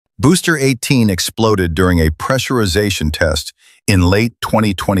Booster 18 exploded during a pressurization test in late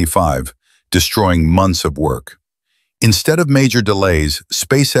 2025, destroying months of work. Instead of major delays,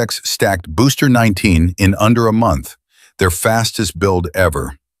 SpaceX stacked Booster 19 in under a month, their fastest build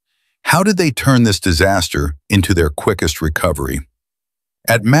ever. How did they turn this disaster into their quickest recovery?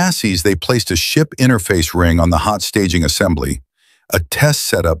 At Massey's, they placed a ship interface ring on the hot staging assembly, a test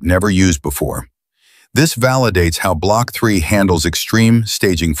setup never used before. This validates how Block 3 handles extreme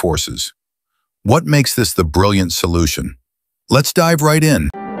staging forces. What makes this the brilliant solution? Let's dive right in.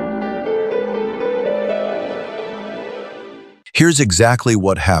 Here's exactly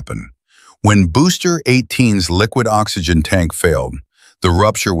what happened. When Booster 18's liquid oxygen tank failed, the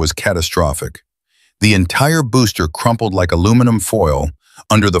rupture was catastrophic. The entire booster crumpled like aluminum foil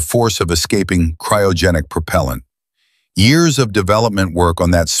under the force of escaping cryogenic propellant. Years of development work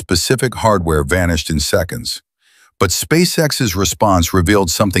on that specific hardware vanished in seconds. But SpaceX's response revealed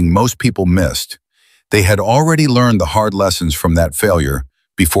something most people missed. They had already learned the hard lessons from that failure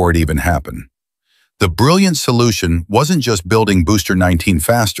before it even happened. The brilliant solution wasn't just building Booster 19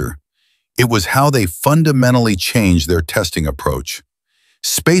 faster. It was how they fundamentally changed their testing approach.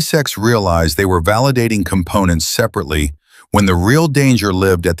 SpaceX realized they were validating components separately when the real danger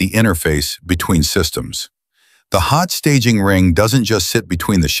lived at the interface between systems. The hot staging ring doesn't just sit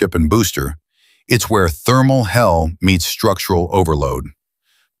between the ship and booster. It's where thermal hell meets structural overload.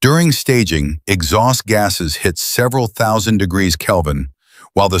 During staging, exhaust gases hit several thousand degrees Kelvin,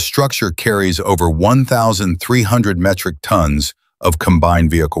 while the structure carries over 1,300 metric tons of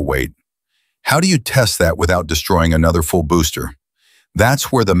combined vehicle weight. How do you test that without destroying another full booster?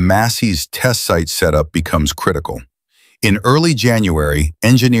 That's where the Massey's test site setup becomes critical. In early January,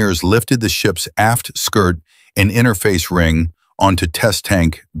 engineers lifted the ship's aft skirt and interface ring onto test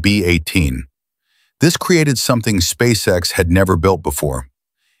tank B-18. This created something SpaceX had never built before,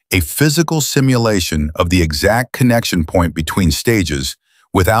 a physical simulation of the exact connection point between stages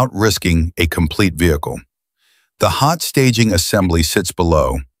without risking a complete vehicle. The hot staging assembly sits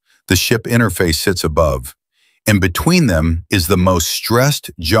below, the ship interface sits above, and between them is the most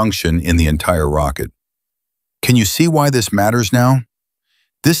stressed junction in the entire rocket. Can you see why this matters now?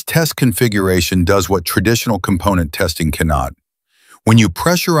 This test configuration does what traditional component testing cannot. When you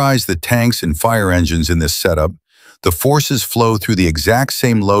pressurize the tanks and fire engines in this setup, the forces flow through the exact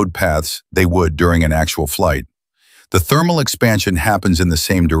same load paths they would during an actual flight. The thermal expansion happens in the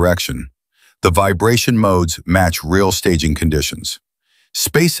same direction. The vibration modes match real staging conditions.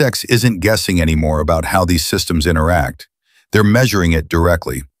 SpaceX isn't guessing anymore about how these systems interact. They're measuring it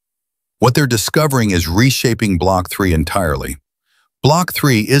directly. What they're discovering is reshaping Block 3 entirely. Block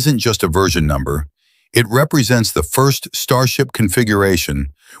 3 isn't just a version number. It represents the first Starship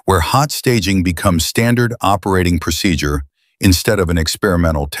configuration where hot staging becomes standard operating procedure instead of an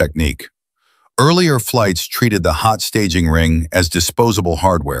experimental technique. Earlier flights treated the hot staging ring as disposable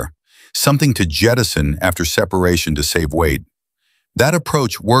hardware, something to jettison after separation to save weight. That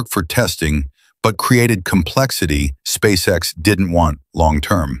approach worked for testing, but created complexity SpaceX didn't want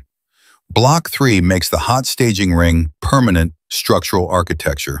long-term. Block 3 makes the hot staging ring permanent structural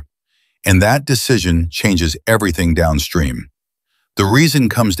architecture, and that decision changes everything downstream. The reason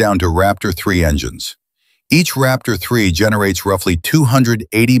comes down to Raptor 3 engines. Each Raptor 3 generates roughly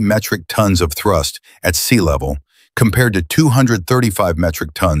 280 metric tons of thrust at sea level, compared to 235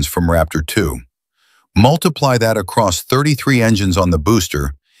 metric tons from Raptor 2. Multiply that across 33 engines on the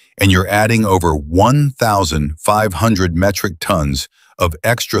booster, and you're adding over 1,500 metric tons of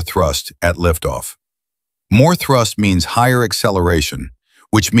extra thrust at liftoff. More thrust means higher acceleration,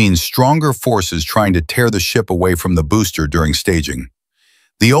 which means stronger forces trying to tear the ship away from the booster during staging.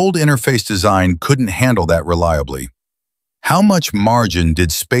 The old interface design couldn't handle that reliably. How much margin did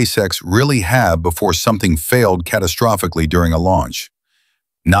SpaceX really have before something failed catastrophically during a launch?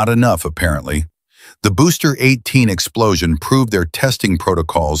 Not enough, apparently. The Booster 18 explosion proved their testing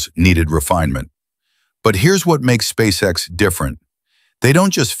protocols needed refinement. But here's what makes SpaceX different. They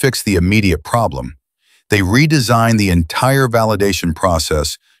don't just fix the immediate problem. They redesign the entire validation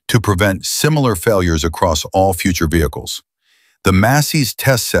process to prevent similar failures across all future vehicles. The Massey's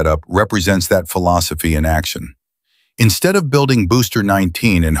test setup represents that philosophy in action. Instead of building Booster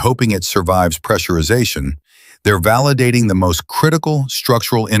 19 and hoping it survives pressurization, they're validating the most critical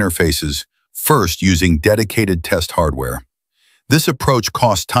structural interfaces first using dedicated test hardware. This approach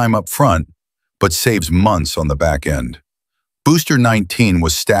costs time up front, but saves months on the back end. Booster 19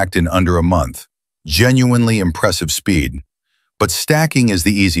 was stacked in under a month. Genuinely impressive speed. But stacking is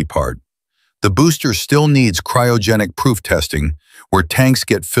the easy part. The booster still needs cryogenic proof testing, where tanks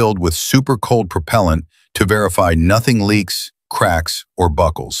get filled with super cold propellant to verify nothing leaks, cracks, or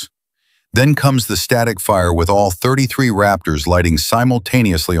buckles. Then comes the static fire with all 33 Raptors lighting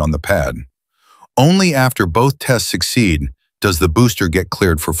simultaneously on the pad. Only after both tests succeed does the booster get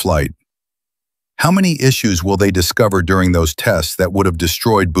cleared for flight. How many issues will they discover during those tests that would have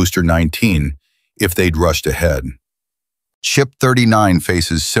destroyed Booster 19 if they'd rushed ahead? Ship 39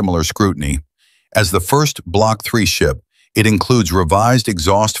 faces similar scrutiny. As the first Block 3 ship, it includes revised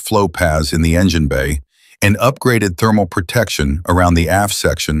exhaust flow paths in the engine bay and upgraded thermal protection around the aft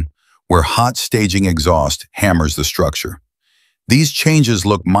section where hot staging exhaust hammers the structure. These changes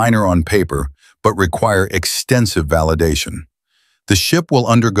look minor on paper, but require extensive validation. The ship will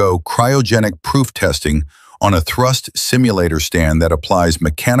undergo cryogenic proof testing on a thrust simulator stand that applies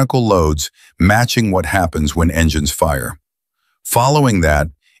mechanical loads matching what happens when engines fire. Following that,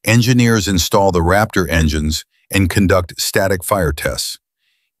 engineers install the Raptor engines and conduct static fire tests.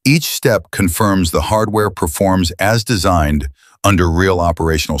 Each step confirms the hardware performs as designed under real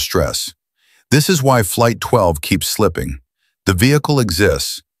operational stress. This is why Flight 12 keeps slipping. The vehicle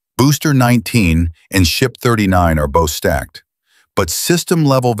exists. Booster 19 and Ship 39 are both stacked. But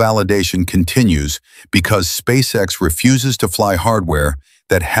system-level validation continues because SpaceX refuses to fly hardware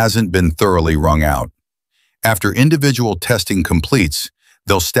that hasn't been thoroughly wrung out. After individual testing completes,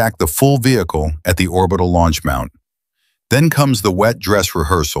 they'll stack the full vehicle at the orbital launch mount. Then comes the wet dress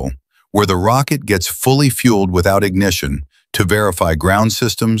rehearsal, where the rocket gets fully fueled without ignition to verify ground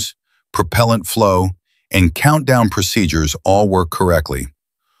systems, propellant flow, and countdown procedures all work correctly.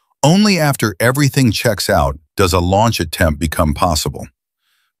 Only after everything checks out does a launch attempt become possible.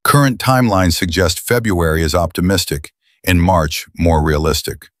 Current timelines suggest February is optimistic and March more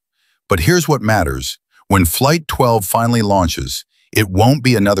realistic. But here's what matters. When Flight 12 finally launches, it won't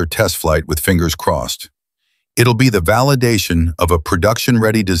be another test flight with fingers crossed. It'll be the validation of a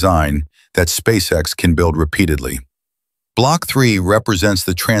production-ready design that SpaceX can build repeatedly. Block 3 represents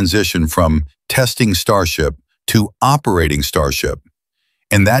the transition from testing Starship to operating Starship.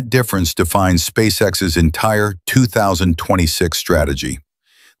 And that difference defines SpaceX's entire 2026 strategy.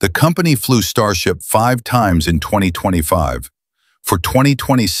 The company flew Starship 5 times in 2025. For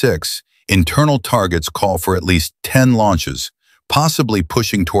 2026, internal targets call for at least 10 launches, possibly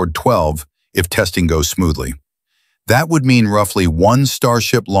pushing toward 12 if testing goes smoothly. That would mean roughly 1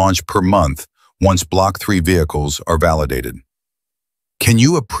 Starship launch per month once Block 3 vehicles are validated. Can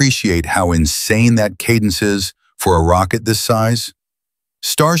you appreciate how insane that cadence is for a rocket this size?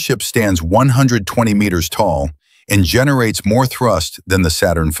 Starship stands 120 meters tall and generates more thrust than the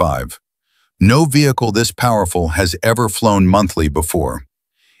Saturn V. No vehicle this powerful has ever flown monthly before.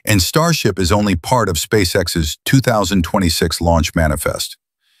 And Starship is only part of SpaceX's 2026 launch manifest.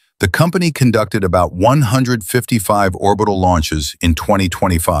 The company conducted about 155 orbital launches in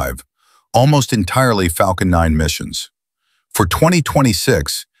 2025, almost entirely Falcon 9 missions. For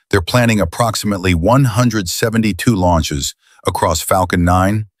 2026, they're planning approximately 172 launches across Falcon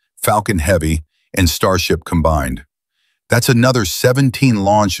 9, Falcon Heavy, and Starship combined. That's another 17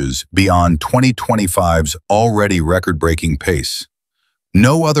 launches beyond 2025's already record-breaking pace.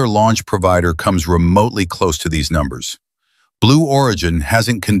 No other launch provider comes remotely close to these numbers. Blue Origin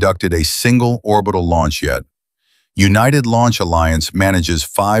hasn't conducted a single orbital launch yet. United Launch Alliance manages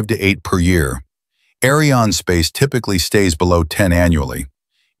 5 to 8 per year. Arianespace typically stays below 10 annually.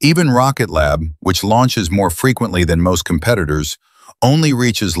 Even Rocket Lab, which launches more frequently than most competitors, only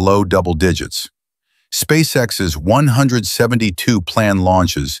reaches low double digits. SpaceX's 172 planned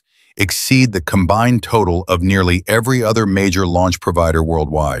launches exceed the combined total of nearly every other major launch provider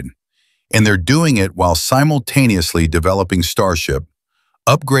worldwide. And they're doing it while simultaneously developing Starship,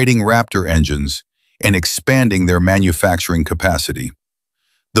 upgrading Raptor engines, and expanding their manufacturing capacity.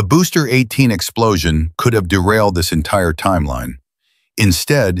 The Booster 18 explosion could have derailed this entire timeline.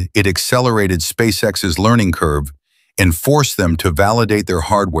 Instead, it accelerated SpaceX's learning curve and forced them to validate their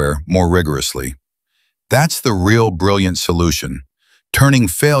hardware more rigorously. That's the real brilliant solution, turning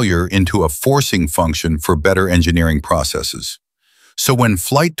failure into a forcing function for better engineering processes. So when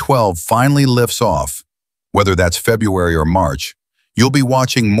Flight 12 finally lifts off, whether that's February or March, you'll be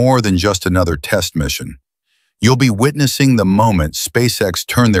watching more than just another test mission. You'll be witnessing the moment SpaceX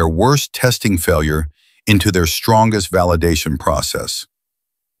turned their worst testing failure into their strongest validation process.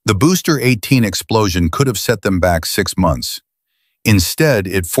 The Booster 18 explosion could have set them back 6 months. Instead,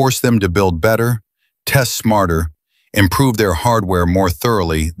 it forced them to build better, test smarter, and prove their hardware more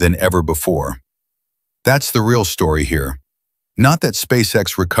thoroughly than ever before. That's the real story here. Not that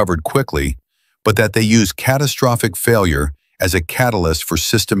SpaceX recovered quickly, but that they used catastrophic failure as a catalyst for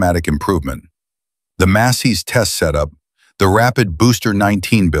systematic improvement. The Massey's test setup, the rapid Booster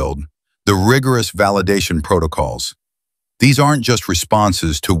 19 build, the rigorous validation protocols. These aren't just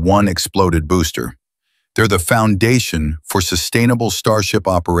responses to one exploded booster. They're the foundation for sustainable Starship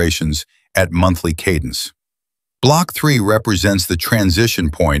operations at monthly cadence. Block 3 represents the transition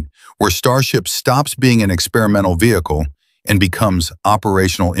point where Starship stops being an experimental vehicle and becomes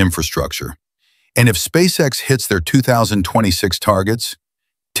operational infrastructure. And if SpaceX hits their 2026 targets,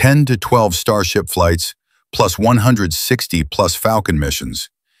 10 to 12 Starship flights, plus 160 plus Falcon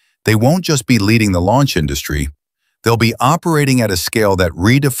missions, they won't just be leading the launch industry, they'll be operating at a scale that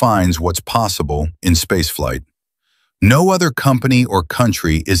redefines what's possible in spaceflight. No other company or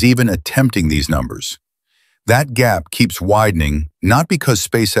country is even attempting these numbers. That gap keeps widening not because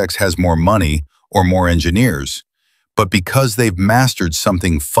SpaceX has more money or more engineers, but because they've mastered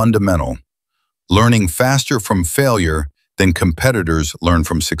something fundamental, learning faster from failure than competitors learn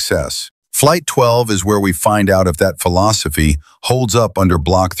from success. Flight 12 is where we find out if that philosophy holds up under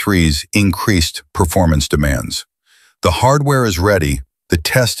Block 3's increased performance demands. The hardware is ready, the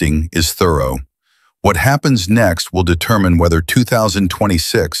testing is thorough. What happens next will determine whether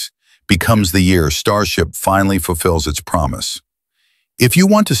 2026 becomes the year Starship finally fulfills its promise. If you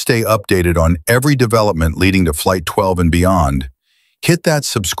want to stay updated on every development leading to Flight 12 and beyond, hit that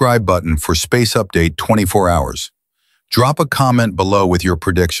subscribe button for Space Update 24 hours. Drop a comment below with your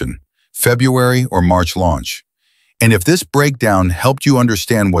prediction, February or March launch. And if this breakdown helped you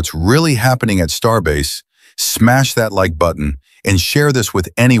understand what's really happening at Starbase, smash that like button and share this with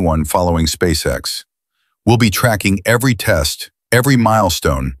anyone following SpaceX. We'll be tracking every test, every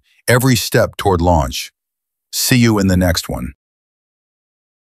milestone, every step toward launch. See you in the next one.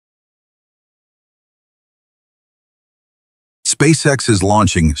 SpaceX is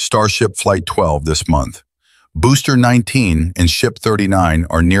launching Starship Flight 12 this month. Booster 19 and Ship 39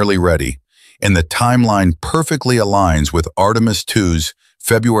 are nearly ready, and the timeline perfectly aligns with Artemis 2's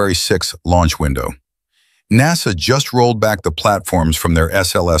February 6 launch window. NASA just rolled back the platforms from their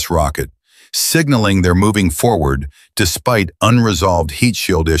SLS rocket, signaling they're moving forward despite unresolved heat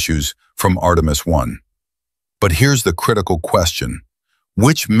shield issues from Artemis 1. But here's the critical question.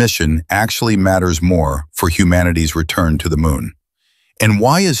 Which mission actually matters more for humanity's return to the moon? And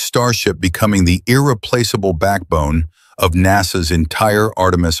why is Starship becoming the irreplaceable backbone of NASA's entire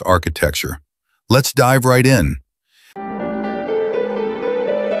Artemis architecture? Let's dive right in.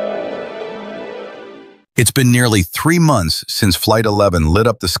 It's been nearly 3 months since Flight 11 lit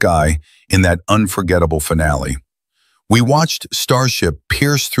up the sky in that unforgettable finale. We watched Starship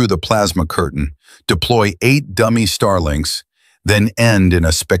pierce through the plasma curtain, deploy 8 dummy Starlinks, then end in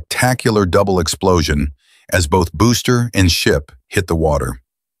a spectacular double explosion as both booster and ship hit the water.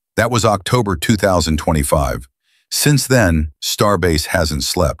 That was October 2025. Since then, Starbase hasn't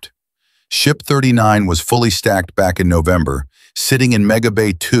slept. Ship 39 was fully stacked back in November, sitting in Mega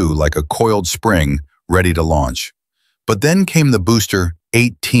Bay 2 like a coiled spring, ready to launch. But then came the Booster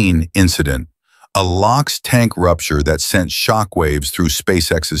 18 incident, a LOX tank rupture that sent shockwaves through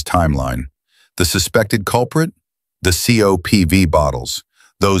SpaceX's timeline. The suspected culprit? The COPV bottles,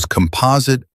 those composite